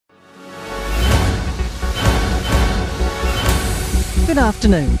Good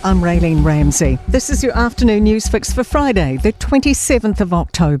afternoon, I'm Raylene Ramsey. This is your afternoon news fix for Friday, the 27th of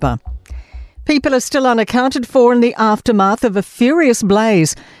October. People are still unaccounted for in the aftermath of a furious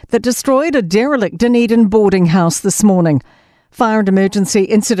blaze that destroyed a derelict Dunedin boarding house this morning. Fire and Emergency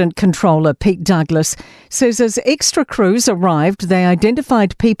Incident Controller Pete Douglas says as extra crews arrived, they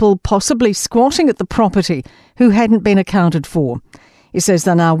identified people possibly squatting at the property who hadn't been accounted for. He says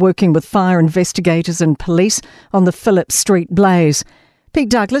they're now working with fire investigators and police on the Phillip Street blaze. Pete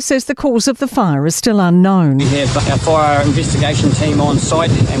Douglas says the cause of the fire is still unknown. We have our fire investigation team on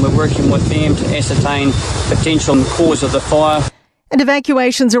site and we're working with them to ascertain potential cause of the fire. And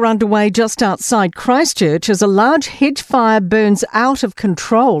evacuations are underway just outside Christchurch as a large hedge fire burns out of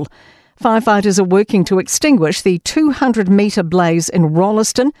control. Firefighters are working to extinguish the 200-metre blaze in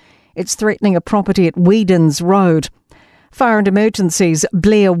Rolleston. It's threatening a property at Whedons Road. Fire and Emergencies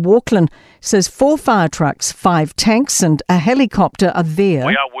Blair Walkland says 4 fire trucks, 5 tanks and a helicopter are there.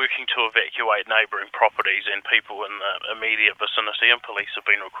 We are working to evacuate neighbouring properties and people in the immediate vicinity, and police have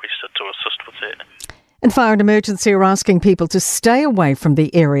been requested to assist with that. And Fire and Emergency are asking people to stay away from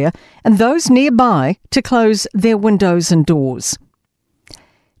the area and those nearby to close their windows and doors.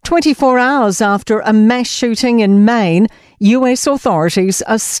 24 hours after a mass shooting in Maine, US authorities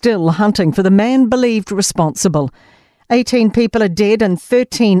are still hunting for the man believed responsible. 18 people are dead and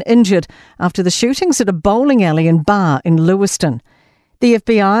 13 injured after the shootings at a bowling alley and bar in Lewiston. The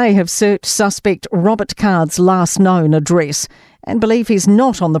FBI have searched suspect Robert Card's last known address and believe he's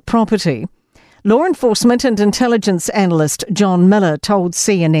not on the property. Law enforcement and intelligence analyst John Miller told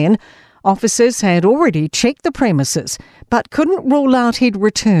CNN officers had already checked the premises but couldn't rule out he'd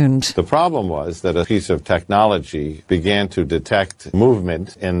returned. The problem was that a piece of technology began to detect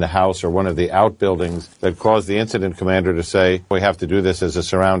movement in the house or one of the outbuildings that caused the incident commander to say, we have to do this as a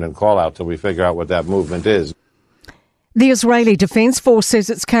surround and call out till we figure out what that movement is. The Israeli Defence Force says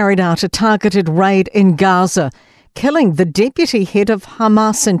it's carried out a targeted raid in Gaza, killing the deputy head of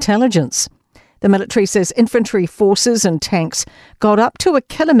Hamas intelligence. The military says infantry forces and tanks got up to a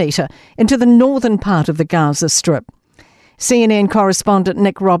kilometre into the northern part of the Gaza Strip. CNN correspondent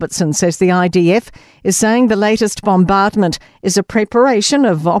Nick Robertson says the IDF is saying the latest bombardment is a preparation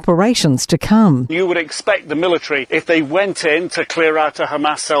of operations to come. You would expect the military, if they went in to clear out a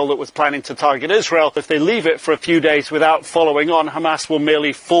Hamas cell that was planning to target Israel, if they leave it for a few days without following on, Hamas will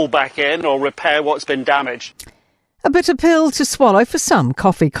merely fall back in or repair what's been damaged. A bitter pill to swallow for some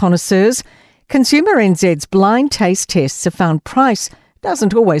coffee connoisseurs. Consumer NZ's blind taste tests have found price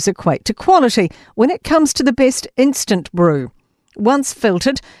doesn't always equate to quality when it comes to the best instant brew. Once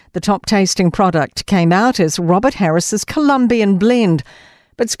filtered, the top tasting product came out as Robert Harris's Colombian blend.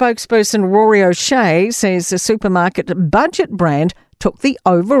 But spokesperson Rory O'Shea says the supermarket budget brand took the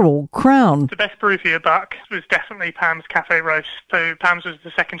overall crown. The best brew for your buck was definitely Pam's Cafe Roast. So Pam's was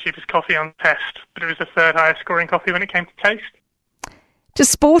the second cheapest coffee on the test, but it was the third highest scoring coffee when it came to taste. To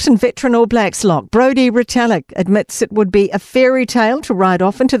sport, and veteran All Blacks lock Brodie Retallick admits it would be a fairy tale to ride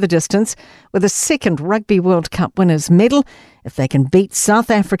off into the distance with a second Rugby World Cup winners' medal if they can beat South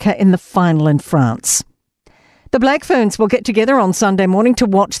Africa in the final in France. The Black Ferns will get together on Sunday morning to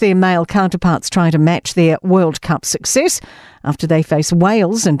watch their male counterparts try to match their World Cup success after they face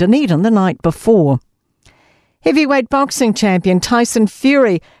Wales in Dunedin the night before. Heavyweight boxing champion Tyson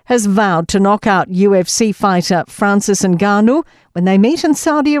Fury has vowed to knock out UFC fighter Francis Ngannou when they meet in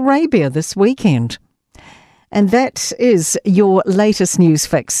Saudi Arabia this weekend. And that is your latest news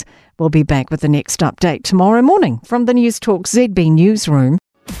fix. We'll be back with the next update tomorrow morning from the News Talk ZB Newsroom.